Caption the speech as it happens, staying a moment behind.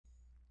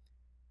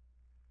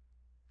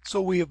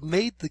So we have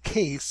made the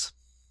case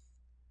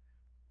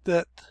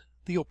that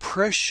the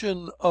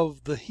oppression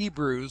of the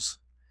Hebrews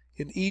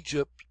in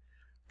Egypt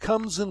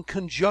comes in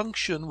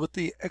conjunction with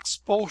the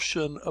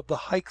expulsion of the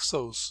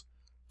Hyksos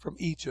from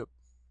Egypt.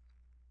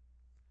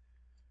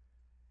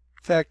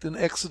 In fact, in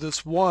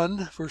Exodus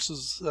 1,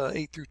 verses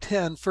 8 through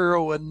 10,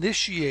 Pharaoh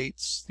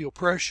initiates the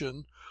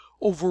oppression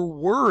over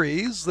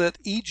worries that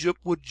Egypt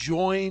would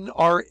join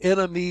our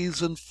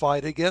enemies and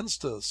fight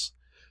against us.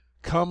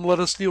 Come, let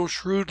us deal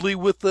shrewdly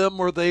with them,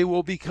 or they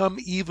will become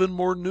even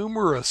more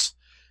numerous.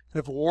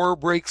 And if war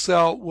breaks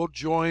out, we'll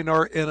join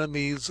our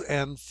enemies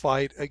and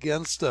fight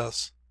against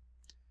us.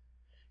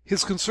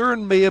 His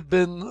concern may have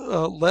been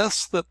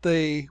less that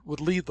they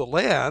would leave the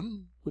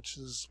land, which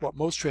is what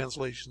most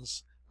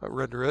translations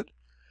render it,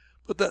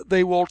 but that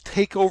they will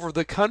take over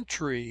the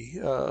country,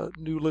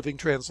 New Living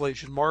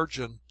Translation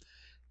margin,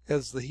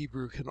 as the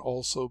Hebrew can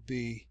also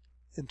be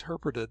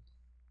interpreted.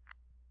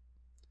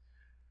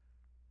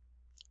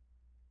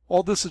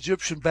 All this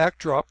Egyptian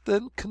backdrop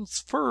then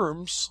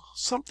confirms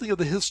something of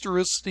the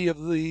historicity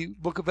of the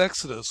book of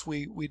Exodus.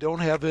 We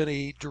don't have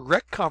any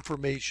direct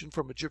confirmation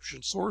from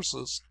Egyptian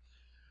sources,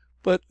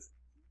 but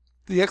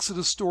the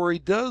Exodus story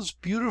does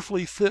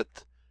beautifully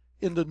fit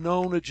into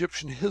known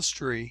Egyptian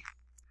history,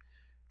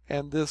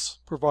 and this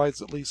provides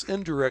at least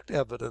indirect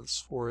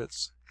evidence for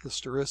its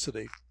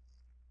historicity.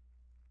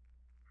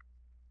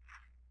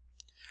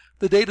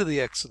 The date of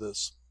the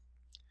Exodus.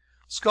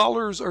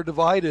 Scholars are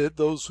divided,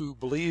 those who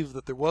believe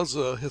that there was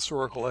a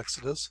historical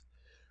Exodus,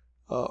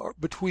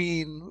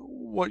 between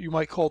what you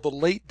might call the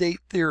late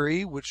date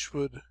theory, which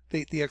would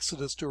date the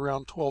Exodus to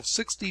around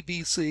 1260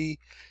 BC,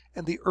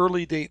 and the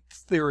early date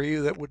theory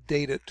that would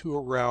date it to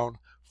around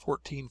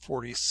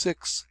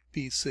 1446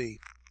 BC.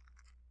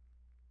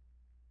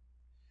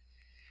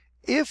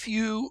 If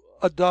you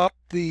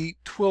adopt the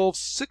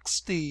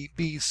 1260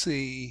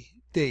 BC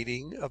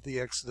dating of the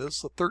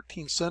Exodus, the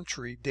 13th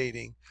century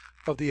dating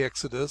of the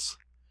Exodus,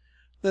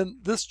 then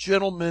this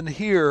gentleman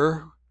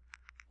here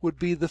would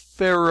be the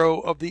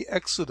Pharaoh of the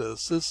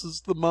Exodus. This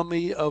is the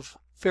mummy of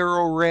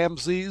Pharaoh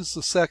Ramses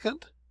II,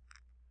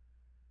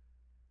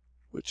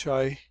 which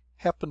I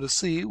happened to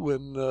see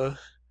when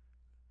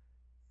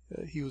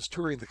he was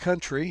touring the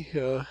country,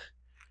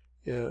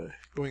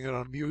 going on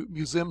a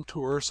museum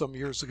tour some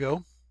years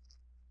ago.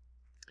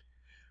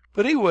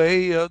 But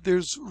anyway,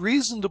 there's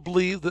reason to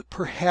believe that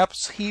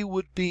perhaps he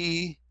would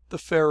be the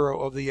Pharaoh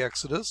of the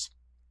Exodus.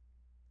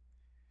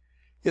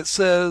 It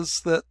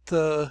says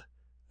that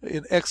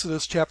in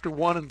Exodus chapter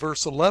 1 and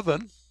verse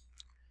 11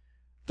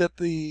 that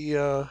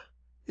the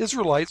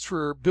Israelites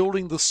were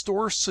building the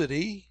store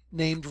city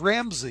named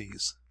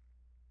Ramses.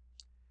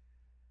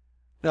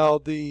 Now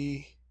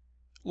the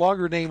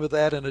longer name of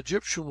that in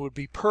Egyptian would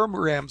be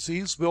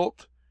Ramses,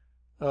 built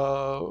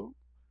by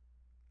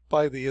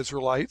the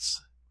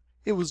Israelites.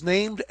 It was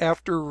named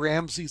after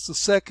Ramses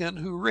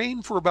II, who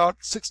reigned for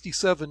about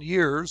 67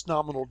 years,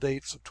 nominal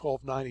dates of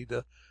 1290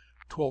 to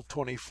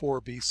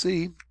 1224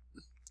 BC.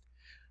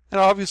 And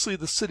obviously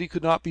the city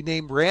could not be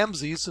named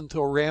Ramses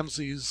until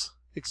Ramses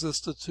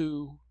existed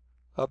to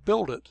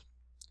build it.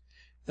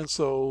 And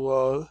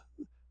so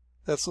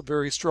that's a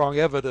very strong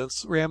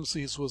evidence.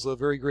 Ramses was a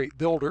very great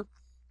builder.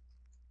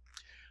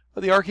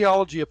 The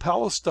archaeology of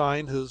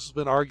Palestine has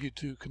been argued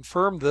to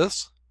confirm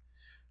this.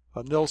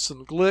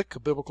 Nelson Glick,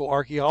 a biblical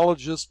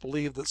archaeologist,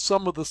 believed that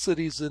some of the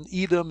cities in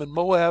Edom and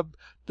Moab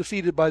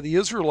defeated by the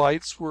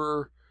Israelites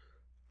were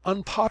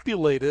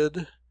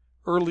unpopulated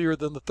earlier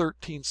than the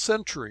 13th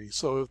century.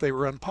 So if they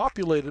were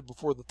unpopulated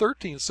before the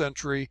 13th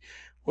century,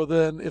 well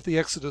then if the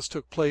Exodus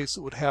took place,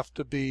 it would have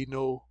to be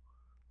no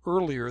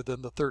earlier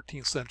than the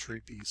 13th century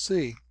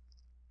BC.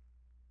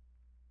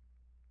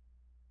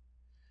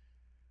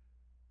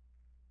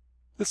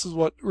 This is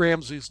what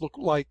Ramses looked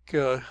like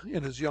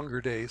in his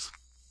younger days.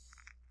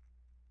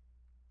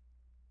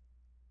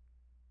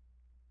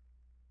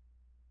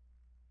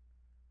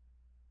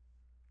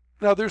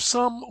 Now there's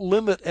some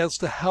limit as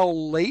to how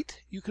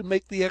late you can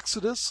make the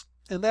Exodus,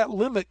 and that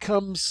limit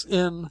comes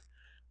in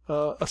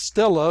a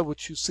stela,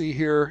 which you see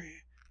here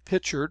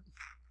pictured.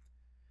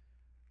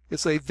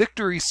 It's a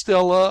victory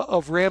stela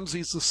of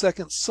Ramses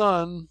II's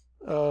son,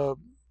 who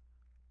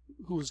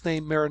was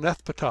named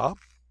Merenethptah,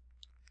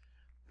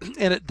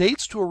 and it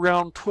dates to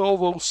around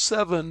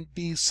 1207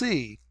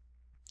 BC.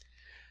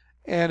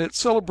 And it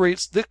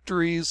celebrates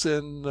victories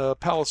in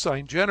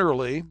Palestine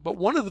generally, but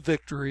one of the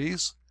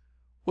victories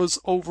was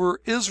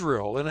over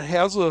Israel, and it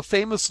has a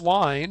famous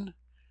line,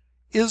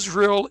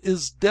 "Israel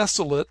is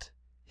desolate,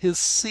 his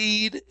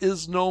seed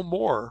is no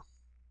more."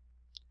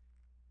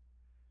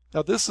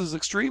 Now this is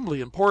extremely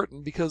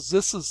important because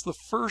this is the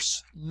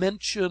first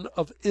mention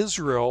of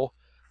Israel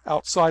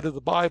outside of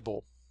the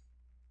Bible.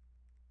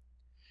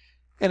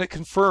 And it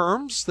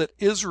confirms that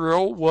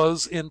Israel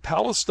was in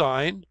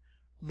Palestine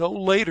no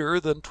later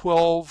than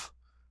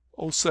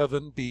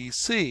 1207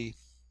 BC.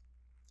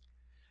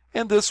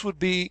 And this would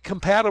be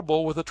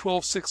compatible with a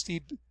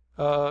 1260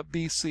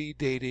 BC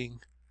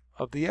dating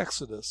of the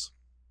Exodus.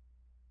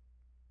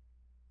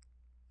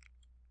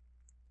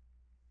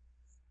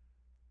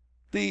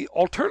 The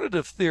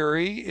alternative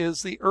theory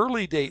is the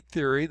early date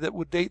theory that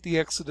would date the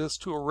Exodus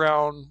to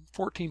around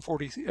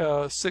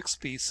 1446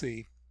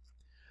 BC.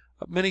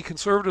 Many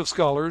conservative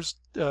scholars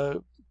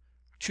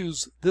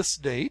choose this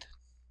date,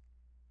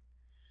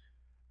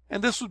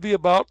 and this would be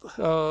about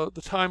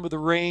the time of the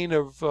reign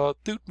of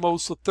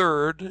Thutmose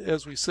III.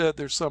 As we said,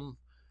 there's some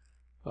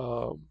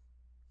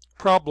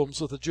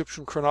problems with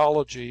Egyptian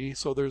chronology,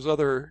 so there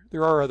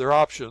are other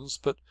options,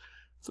 but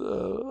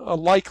a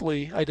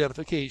likely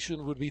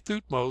identification would be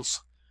Thutmose,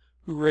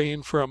 who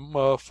reigned from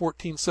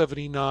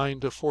 1479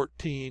 to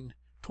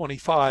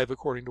 1425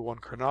 according to one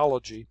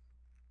chronology.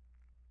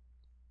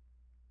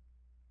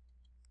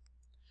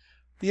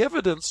 The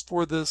evidence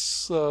for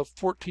this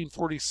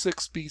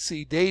 1446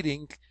 BC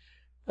dating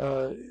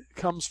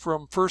comes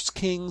from 1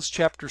 Kings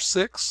chapter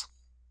 6.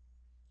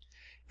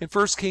 In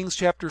 1 Kings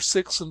chapter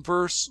 6 and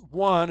verse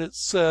 1 it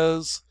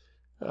says,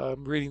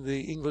 I'm reading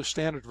the English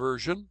Standard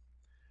Version,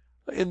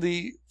 in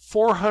the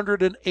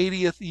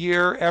 480th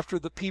year after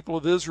the people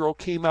of Israel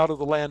came out of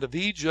the land of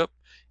Egypt,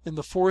 in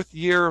the 4th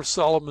year of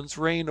Solomon's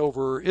reign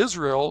over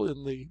Israel,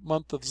 in the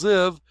month of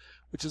Ziv,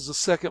 which is the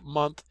 2nd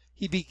month,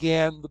 he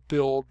began to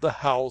build the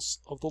house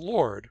of the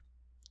Lord.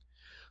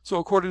 So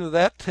according to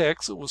that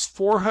text, it was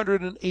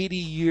 480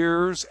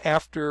 years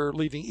after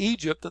leaving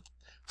Egypt that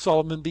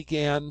Solomon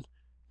began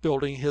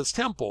building his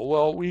temple.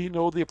 Well, we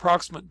know the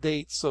approximate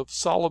dates of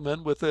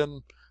Solomon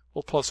within,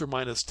 well, plus or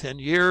minus 10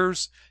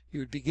 years. He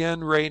would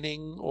begin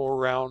reigning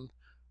around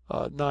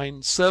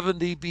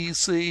 970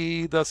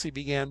 BC. Thus, he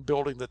began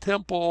building the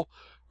temple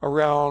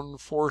around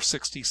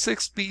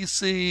 466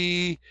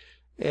 BC.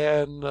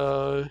 And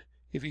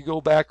if you go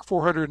back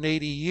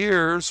 480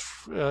 years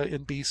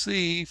in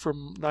BC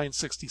from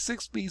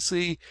 966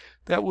 BC,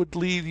 that would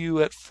leave you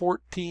at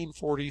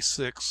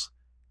 1446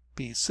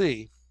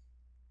 BC.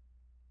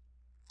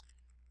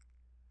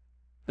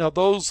 Now,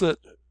 those that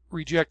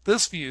reject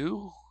this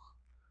view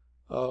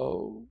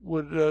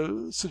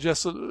would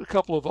suggest a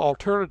couple of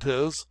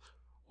alternatives.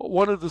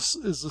 One of this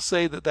is to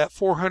say that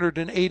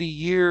 480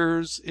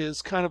 years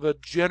is kind of a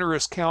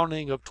generous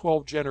counting of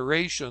 12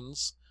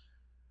 generations,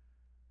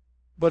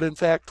 but in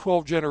fact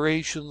 12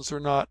 generations are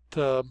not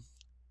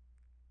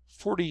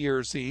 40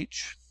 years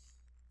each,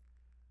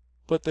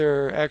 but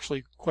they're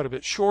actually quite a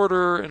bit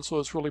shorter, and so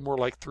it's really more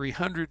like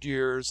 300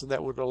 years, and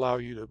that would allow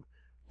you to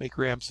make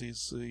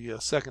Ramses II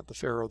the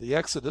pharaoh of the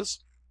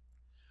Exodus.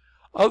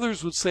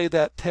 Others would say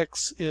that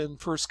text in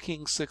 1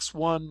 Kings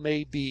 6:1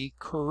 may be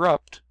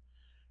corrupt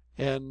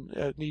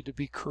and need to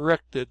be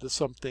corrected to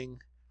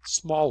something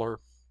smaller.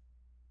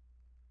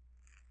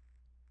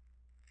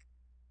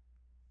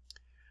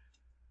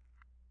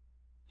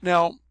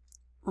 Now,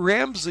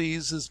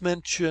 Ramses is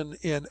mentioned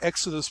in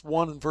Exodus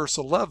 1 and verse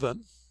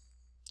 11,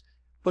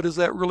 but is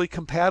that really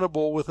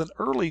compatible with an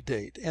early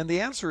date? And the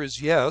answer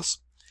is yes.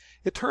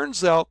 It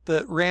turns out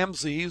that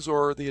Ramses,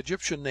 or the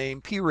Egyptian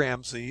name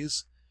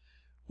P-Ramses,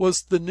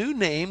 was the new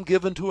name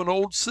given to an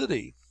old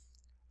city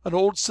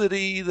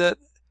that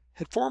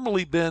had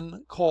formerly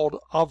been called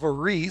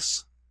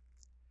Avaris,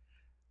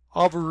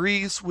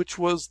 which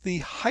was the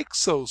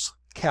Hyksos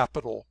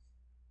capital.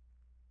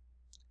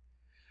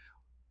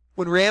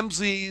 When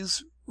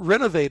Ramses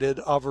renovated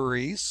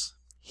Avaris,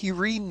 he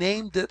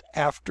renamed it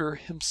after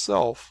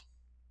himself.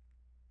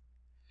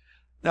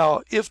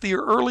 Now, if the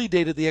early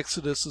date of the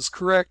Exodus is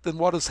correct, then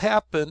what has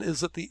happened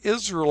is that the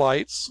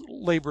Israelites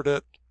labored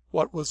at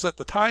what was at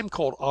the time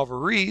called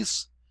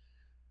Avaris,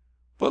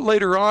 but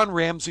later on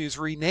Ramses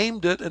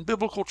renamed it, and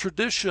biblical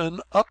tradition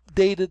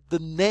updated the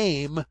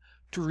name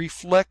to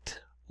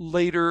reflect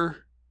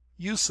later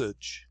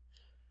usage.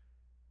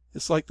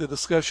 It's like the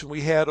discussion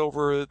we had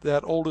over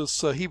that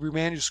oldest Hebrew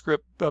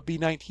manuscript,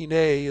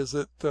 B19a. Is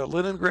it the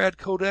Leningrad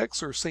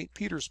Codex or St.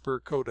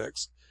 Petersburg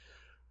Codex?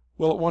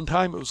 Well, at one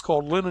time it was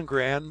called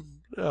Leningrad,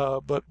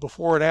 but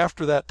before and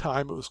after that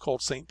time it was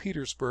called St.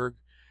 Petersburg,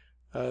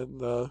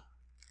 and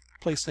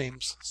place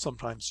names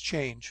sometimes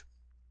change.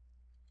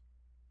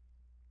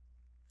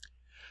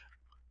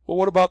 Well,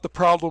 what about the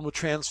problem with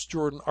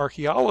Transjordan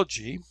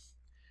archaeology?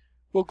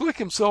 Well, Glick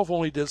himself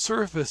only did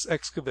surface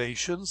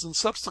excavations, and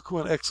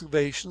subsequent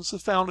excavations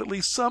have found at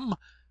least some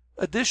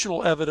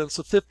additional evidence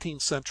of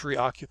 15th century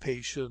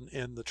occupation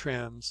in the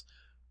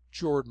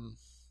Transjordan.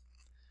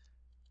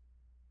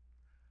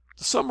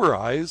 To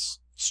summarize,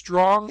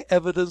 strong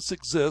evidence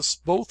exists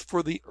both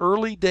for the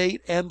early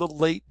date and the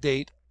late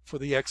date for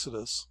the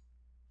Exodus.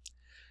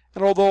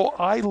 And although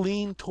I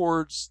lean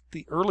towards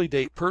the early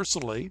date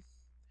personally,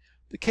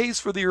 the case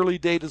for the early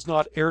date is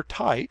not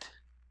airtight,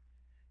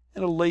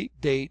 and a late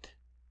date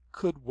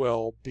could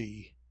well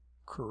be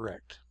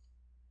correct.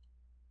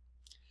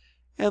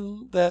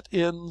 And that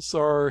ends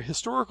our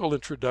historical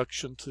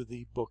introduction to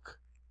the book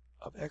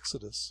of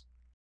Exodus.